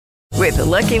With the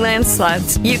Lucky Land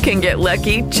Slots, you can get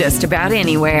lucky just about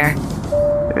anywhere.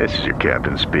 This is your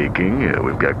captain speaking.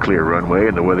 We've got clear runway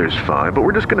and the weather's fine, but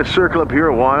we're just going to circle up here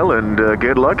a while and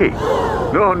get lucky.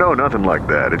 No, nothing like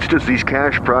that. It's just these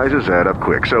cash prizes add up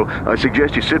quick. So I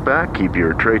suggest you sit back, keep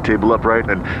your tray table upright,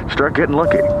 and start getting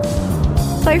lucky.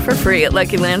 Play for free at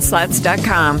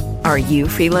LuckyLandSlots.com. Are you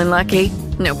feeling lucky?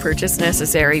 No purchase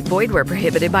necessary. Void where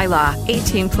prohibited by law.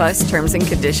 18+ terms and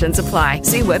conditions apply.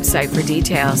 See website for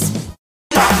details.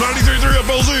 93.3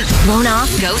 FLZ. Blown off,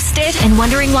 ghosted, and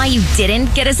wondering why you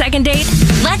didn't get a second date?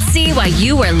 Let's see why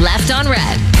you were left on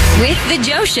red with The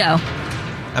Joe Show.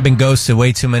 I've been ghosted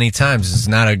way too many times. It's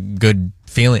not a good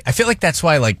feeling. I feel like that's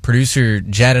why, like, producer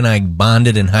Jed and I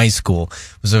bonded in high school,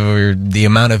 was over the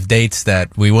amount of dates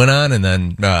that we went on, and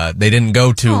then they didn't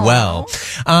go too well.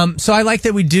 So I like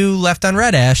that we do Left on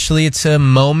Red, Ashley. It's a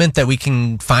moment that we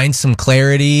can find some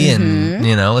clarity, and,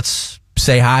 let's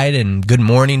say hi and good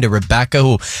morning to Rebecca,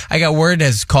 who I got word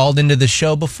has called into the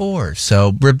show before.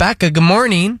 So, Rebecca, good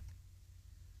morning.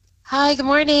 Hi, good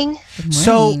morning.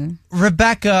 So,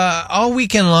 Rebecca, all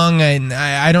weekend long,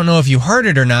 I don't know if you heard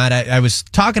it or not, I was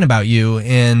talking about you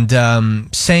and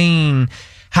saying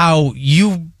how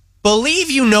you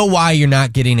believe you know why you're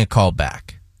not getting a call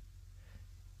back.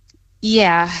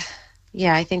 Yeah,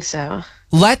 I think so.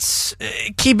 Let's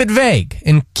keep it vague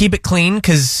and keep it clean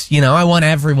because, I want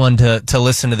everyone to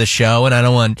listen to the show, and I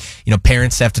don't want,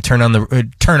 parents to have to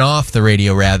turn off the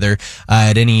radio rather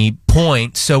at any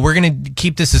point. So we're going to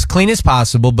keep this as clean as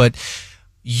possible, but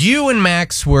you and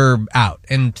Max were out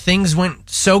and things went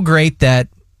so great that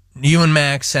you and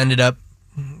Max ended up,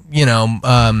 you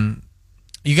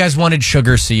guys wanted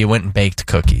sugar, so you went and baked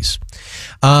cookies.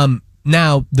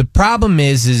 Now the problem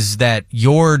is that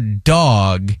your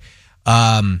dog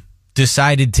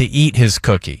decided to eat his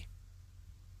cookie.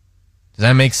 Does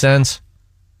that make sense?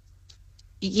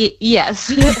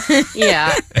 Yes.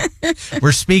 Yeah.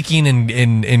 We're speaking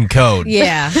in code.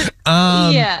 Yeah.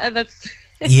 Yeah, that's...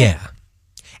 Yeah.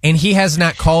 And he has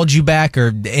not called you back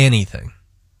or anything?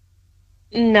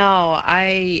 No,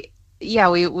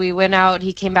 we went out,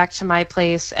 he came back to my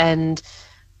place, and,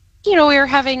 we were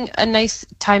having a nice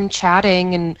time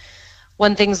chatting, and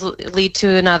one thing's lead to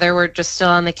another. We're just still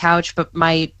on the couch, but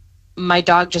my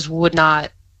dog just would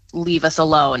not leave us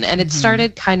alone. And it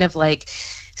started kind of like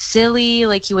silly,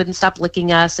 like he wouldn't stop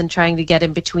licking us and trying to get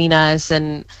in between us.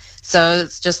 And so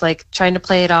it's just like trying to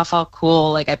play it off all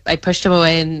cool. Like I pushed him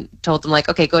away and told him, like,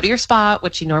 okay, go to your spot,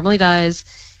 which he normally does.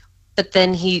 But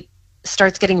then he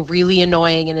starts getting really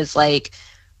annoying and is like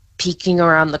peeking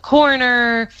around the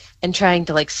corner and trying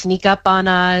to like sneak up on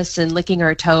us and licking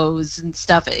our toes and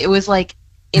stuff. It was like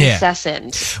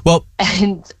incessant. Yeah. Well,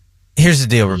 and here's the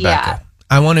deal, Rebecca. Yeah.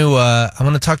 I want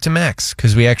to talk to Max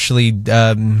because we actually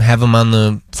have him on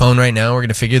the phone right now. We're going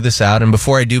to figure this out. And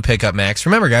before I do pick up Max,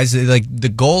 remember, guys, like the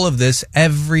goal of this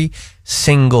every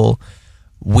single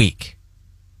week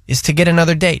is to get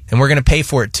another date, and we're going to pay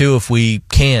for it too if we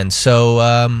can. So,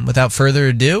 without further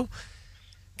ado,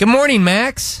 good morning,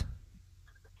 Max.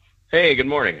 Hey, good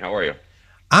morning. How are you?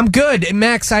 I'm good.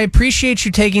 Max, I appreciate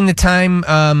you taking the time,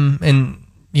 and,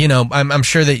 I'm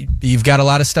sure that you've got a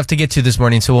lot of stuff to get to this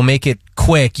morning, so we'll make it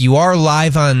quick. You are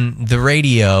live on the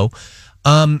radio,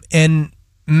 and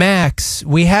Max,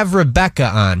 we have Rebecca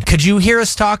on. Could you hear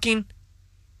us talking?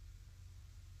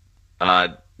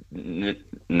 No,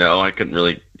 I couldn't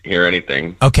really hear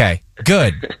anything. Okay,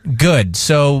 good.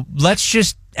 So let's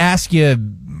just ask you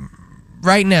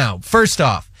right now, first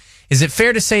off, is it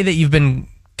fair to say that you've been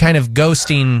kind of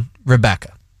ghosting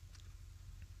Rebecca?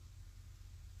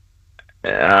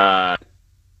 I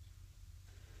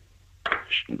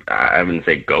wouldn't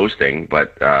say ghosting,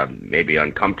 but maybe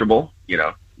uncomfortable,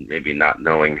 maybe not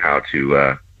knowing how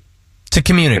to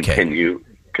communicate. Continue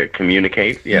to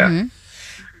communicate, yeah. Mm-hmm.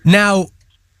 Now,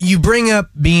 you bring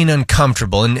up being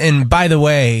uncomfortable, and by the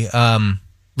way,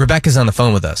 Rebecca's on the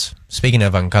phone with us. Speaking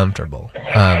of uncomfortable,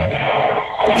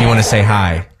 if you want to say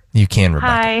hi, you can,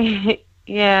 Rebecca. hi.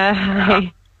 Yeah.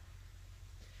 Hi.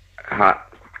 Hi.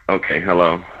 Okay.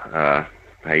 Hello.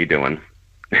 How you doing?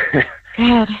 Good.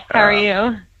 How are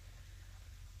you?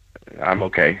 I'm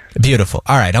okay. Beautiful.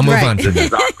 All right, I'll move on from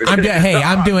that.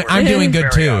 I'm doing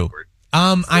good too.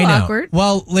 I know. Awkward.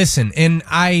 Well, listen, and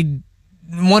I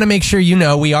want to make sure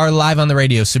we are live on the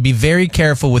radio, so be very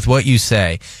careful with what you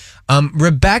say.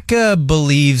 Rebecca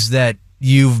believes that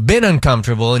you've been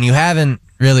uncomfortable and you haven't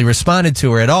really responded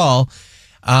to her at all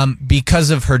because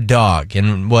of her dog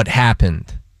and what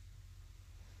happened.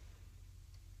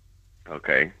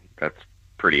 Okay, that's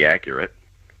pretty accurate.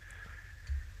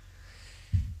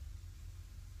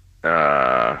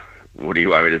 What do you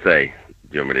want me to say?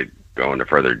 Do you want me to go into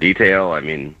further detail. I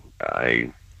mean,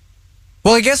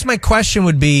 Well, I guess my question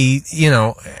would be,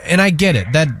 and I get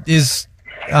it. That is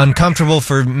uncomfortable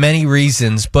for many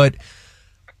reasons, but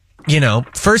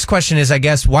first question is, I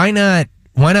guess, why not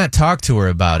talk to her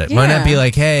about it? Yeah. Why not be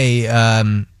like, hey, I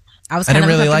was kind didn't of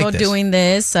really uncomfortable like this. doing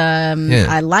this. Yeah.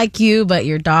 I like you, but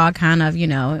your dog kind of,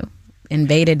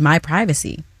 invaded my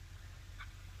privacy.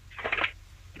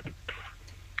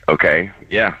 okay,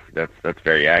 yeah, that's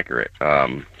very accurate.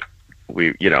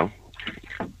 We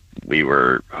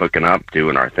were hooking up,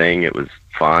 doing our thing. It was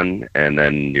fun, and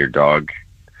then your dog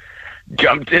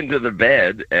jumped into the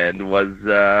bed and it was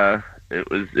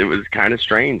kind of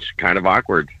strange, kind of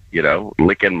awkward,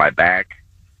 licking my back.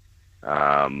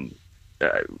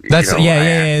 That's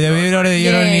yeah. You don't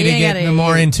need to get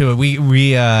more into it. We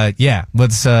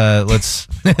let's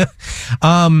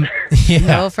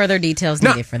No further details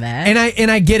needed for that.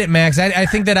 And I get it, Max. I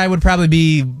think that I would probably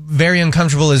be very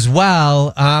uncomfortable as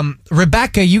well.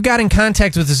 Rebecca, you got in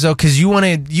contact with us though because you want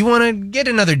to get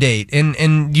another date,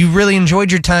 and you really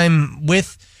enjoyed your time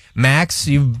with Max.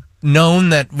 You've known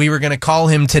that we were going to call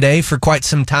him today for quite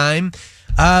some time.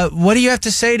 What do you have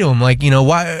to say to him?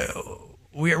 Why?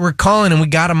 We're calling and we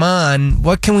got him on.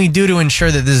 What can we do to ensure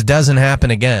that this doesn't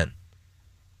happen again?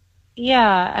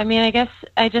 Yeah, I mean, I guess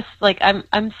I just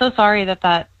I'm so sorry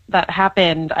that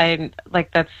happened.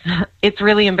 It's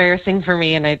really embarrassing for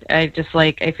me, and I just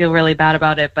I feel really bad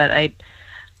about it. But I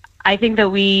think that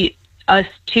us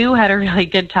two had a really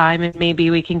good time, and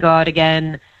maybe we can go out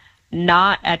again,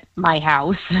 not at my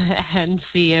house, and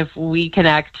see if we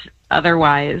connect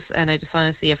otherwise. And I just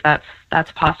want to see if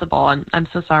that's possible. I'm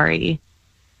so sorry.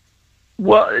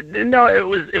 Well, no, it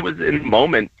was in the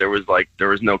moment. There was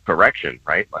no correction,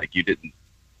 right? You didn't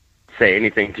say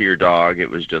anything to your dog.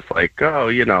 It was just it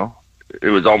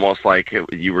was almost like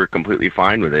you were completely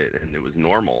fine with it, and it was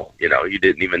normal. You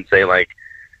didn't even say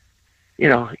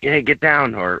hey, get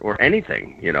down or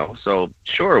anything. So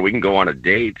sure, we can go on a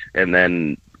date, and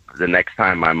then the next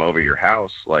time I'm over your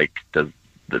house, does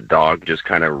the dog just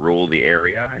kind of rule the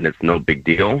area, and it's no big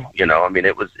deal? I mean,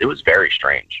 it was very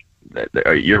strange. That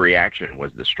your reaction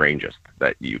was the strangest.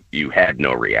 That you had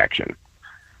no reaction.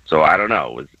 So I don't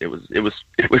know. It was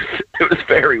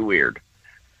very weird.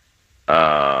 So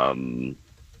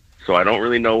I don't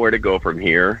really know where to go from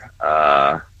here.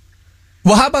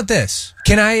 Well, how about this?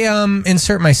 Can I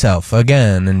insert myself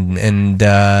again and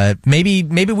maybe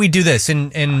we do this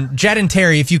and Jed and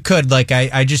Terry, if you could,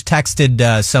 I just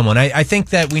texted someone. I think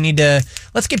that we need to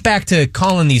let's get back to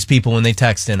calling these people when they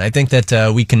text in. I think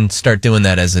that we can start doing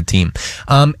that as a team.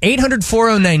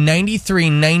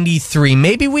 800-409-9393.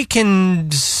 Maybe we can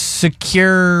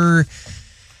secure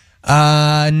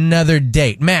another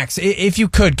date. Max, if you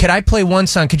could I play one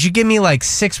song? Could you give me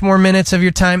 6 more minutes of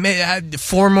your time?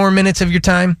 4 more minutes of your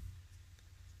time?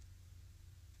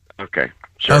 Okay,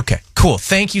 sure. Okay, cool.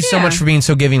 Thank you so much for being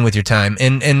so giving with your time.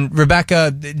 And Rebecca,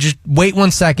 just wait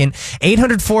 1 second.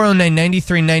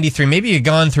 800-409-9393. Maybe you've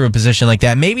gone through a position like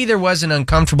that. Maybe there was an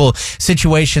uncomfortable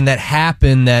situation that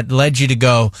happened that led you to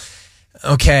go,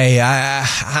 okay,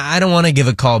 I don't want to give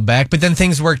a call back, but then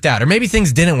things worked out. Or maybe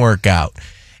things didn't work out.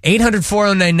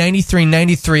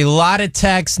 800-409-9393. A lot of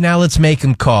texts. Now let's make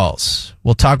them calls.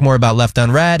 We'll talk more about Left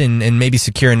on Red and maybe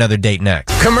secure another date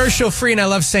next. Commercial free, and I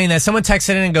love saying that. Someone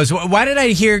texted in and goes, why did I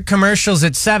hear commercials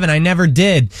at 7? I never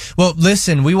did. Well,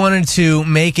 listen, we wanted to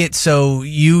make it so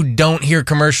you don't hear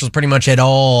commercials pretty much at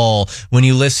all when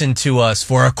you listen to us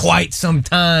for quite some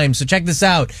time. So check this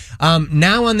out.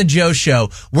 Now on the Joe Show,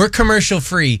 we're commercial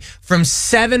free from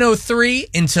 7:03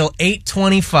 until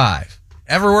 8:25.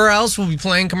 Everywhere else we'll be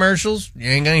playing commercials. You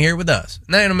ain't going to hear it with us.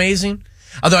 Isn't that amazing?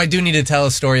 Although I do need to tell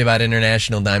a story about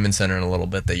International Diamond Center in a little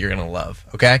bit that you're going to love,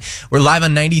 okay? We're live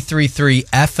on 93.3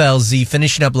 FLZ,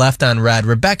 finishing up Left on Red.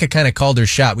 Rebecca kind of called her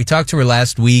shot. We talked to her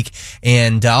last week,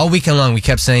 and all weekend long we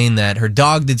kept saying that her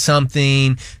dog did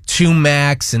something to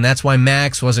Max, and that's why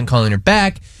Max wasn't calling her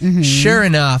back. Mm-hmm. Sure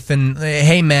enough, and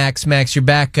hey, Max, you're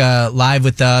back live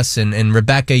with us, and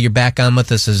Rebecca, you're back on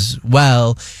with us as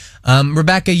well.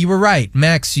 Rebecca, you were right.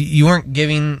 Max, you weren't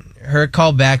giving her a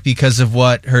call back because of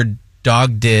what her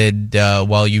dog did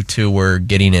while you two were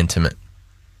getting intimate.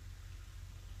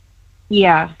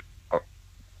 Yeah.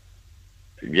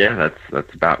 Yeah,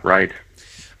 that's about right.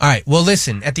 All right. Well,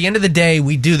 listen, at the end of the day,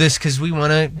 we do this because we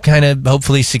want to kind of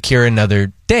hopefully secure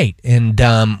another date. And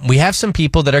we have some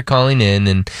people that are calling in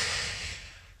and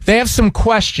they have some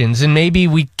questions, and maybe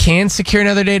we can secure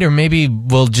another date, or maybe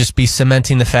we'll just be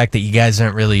cementing the fact that you guys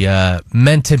aren't really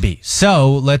meant to be.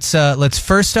 So let's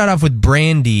first start off with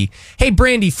Brandy. Hey,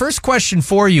 Brandy, first question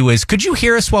for you is, could you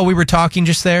hear us while we were talking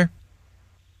just there?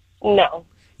 No.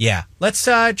 Yeah, let's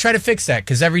try to fix that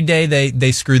because every day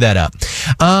they screw that up.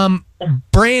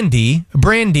 Brandy,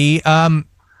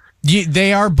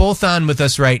 they are both on with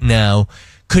us right now.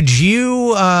 Could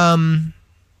you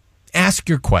ask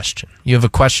your question? You have a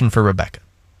question for Rebecca.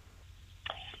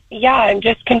 Yeah, I'm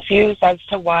just confused as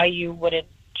to why you wouldn't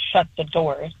shut the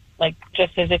door. Like,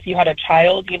 just as if you had a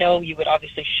child, you would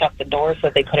obviously shut the door so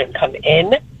they couldn't come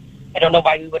in. I don't know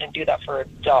why we wouldn't do that for a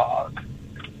dog.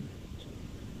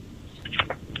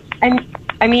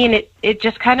 I mean, it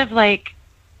just kind of like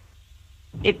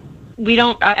I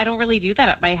don't really do that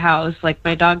at my house. Like,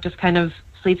 my dog just kind of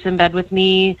sleeps in bed with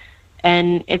me,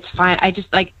 and it's fine. I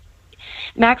just, like,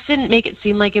 Max didn't make it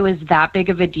seem like it was that big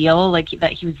of a deal, like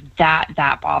that he was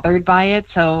that bothered by it.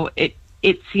 So it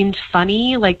seemed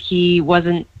funny, like he was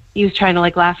trying to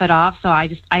like laugh it off. So I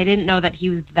didn't know that he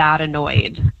was that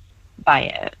annoyed by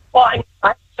it. Well, I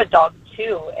have a dog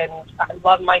too, and I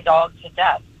love my dog to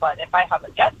death. But if I have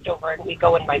a guest over and we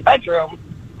go in my bedroom,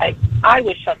 I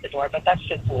would shut the door. But that's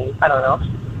just me. I don't know.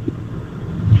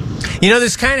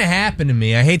 This kind of happened to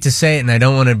me. I hate to say it, and I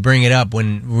don't want to bring it up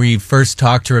when we first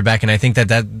talked to Rebecca, and I think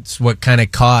that's what kind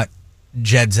of caught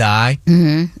Jed's eye.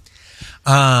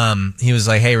 Mm-hmm. He was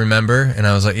like, hey, remember? And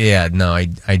I was like, yeah, no, I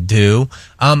do.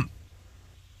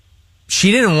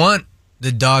 She didn't want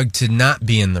the dog to not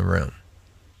be in the room,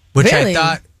 which Really? I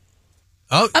thought,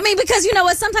 I mean, because you know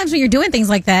what? Sometimes when you're doing things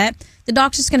like that, the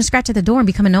dog's just going to scratch at the door and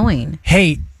become annoying.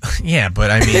 hey, yeah,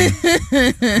 but I mean,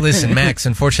 listen, Max,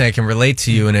 unfortunately I can relate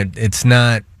to you, and it's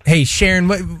not, hey, Sharon,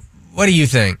 what do you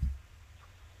think?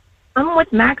 I'm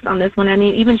with Max on this one. I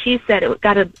mean, even she said it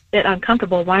got a bit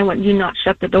uncomfortable. Why wouldn't you not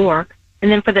shut the door? And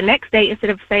then for the next day,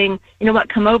 instead of saying, you know what,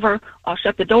 come over, I'll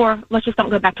shut the door, let's just don't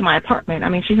go back to my apartment. I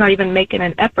mean, she's not even making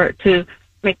an effort to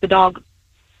make the dog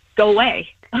go away.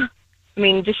 I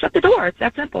mean, just shut the door. It's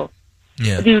that simple.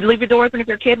 Yeah. Do you leave your door open if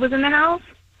your kid was in the house?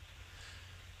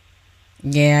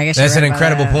 Yeah, I guess That's you're an right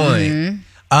about incredible that. point.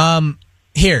 Mhm.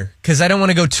 Here, because I don't want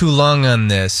to go too long on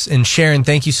this. And Sharon,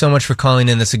 thank you so much for calling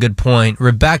in. That's a good point.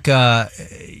 Rebecca,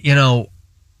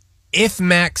 if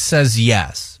Max says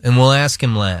yes, and we'll ask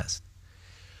him last,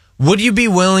 would you be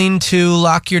willing to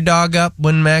lock your dog up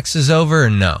when Max is over or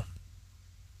no?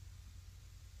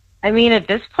 I mean, at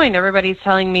this point, everybody's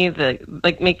telling me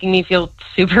making me feel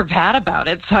super bad about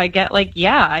it. So I get like,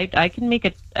 yeah, I can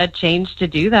make a change to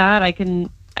do that. I can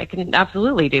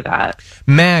absolutely do that.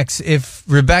 Max, if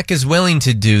Rebecca's willing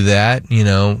to do that,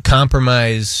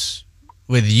 compromise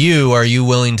with you, are you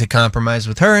willing to compromise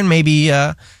with her and maybe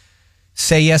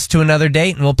say yes to another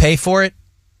date and we'll pay for it?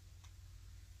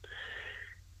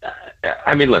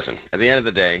 I mean, listen, at the end of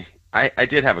the day, I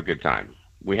did have a good time.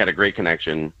 We had a great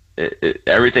connection.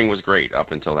 Everything was great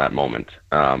up until that moment.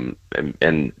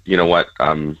 And you know what?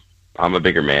 I'm a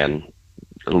bigger man.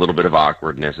 A little bit of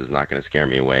awkwardness is not going to scare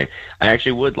me away. I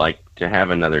actually would like to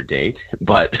have another date,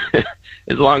 but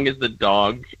as long as the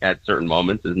dog at certain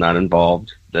moments is not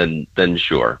involved, then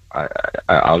sure,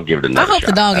 I'll give it another shot. I hope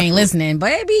the dog ain't listening,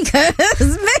 baby,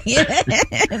 because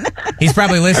man. He's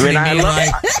probably listening. I being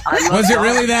like, was it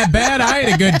really that bad? I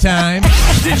had a good time.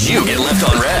 Did you get left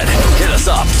on red? Hit us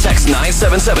up. Text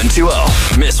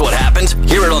 97720. Miss what happened?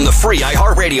 Hear it on the free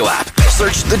iHeartRadio app.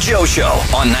 Search The Joe Show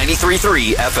on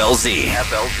 93.3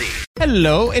 FLZ.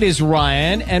 Hello, it is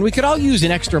Ryan, and we could all use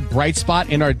an extra bright spot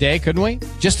in our day, couldn't we?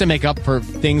 Just to make up for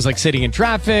things like sitting in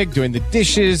traffic, doing the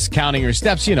dishes, counting your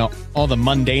steps, all the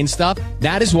mundane stuff.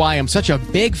 That is why I'm such a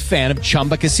big fan of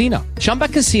Chumba Casino. Chumba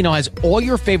Casino has all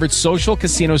your favorite social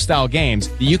casino-style games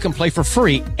that you can play for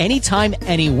free anytime,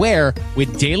 anywhere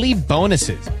with daily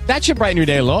bonuses. That should brighten your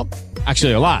day a little.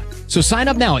 Actually, a lot. So sign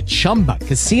up now at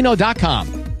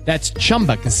ChumbaCasino.com. That's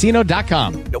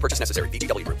ChumbaCasino.com. No purchase necessary.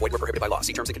 VGW Group. Void where prohibited by law.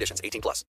 See terms and conditions. 18+.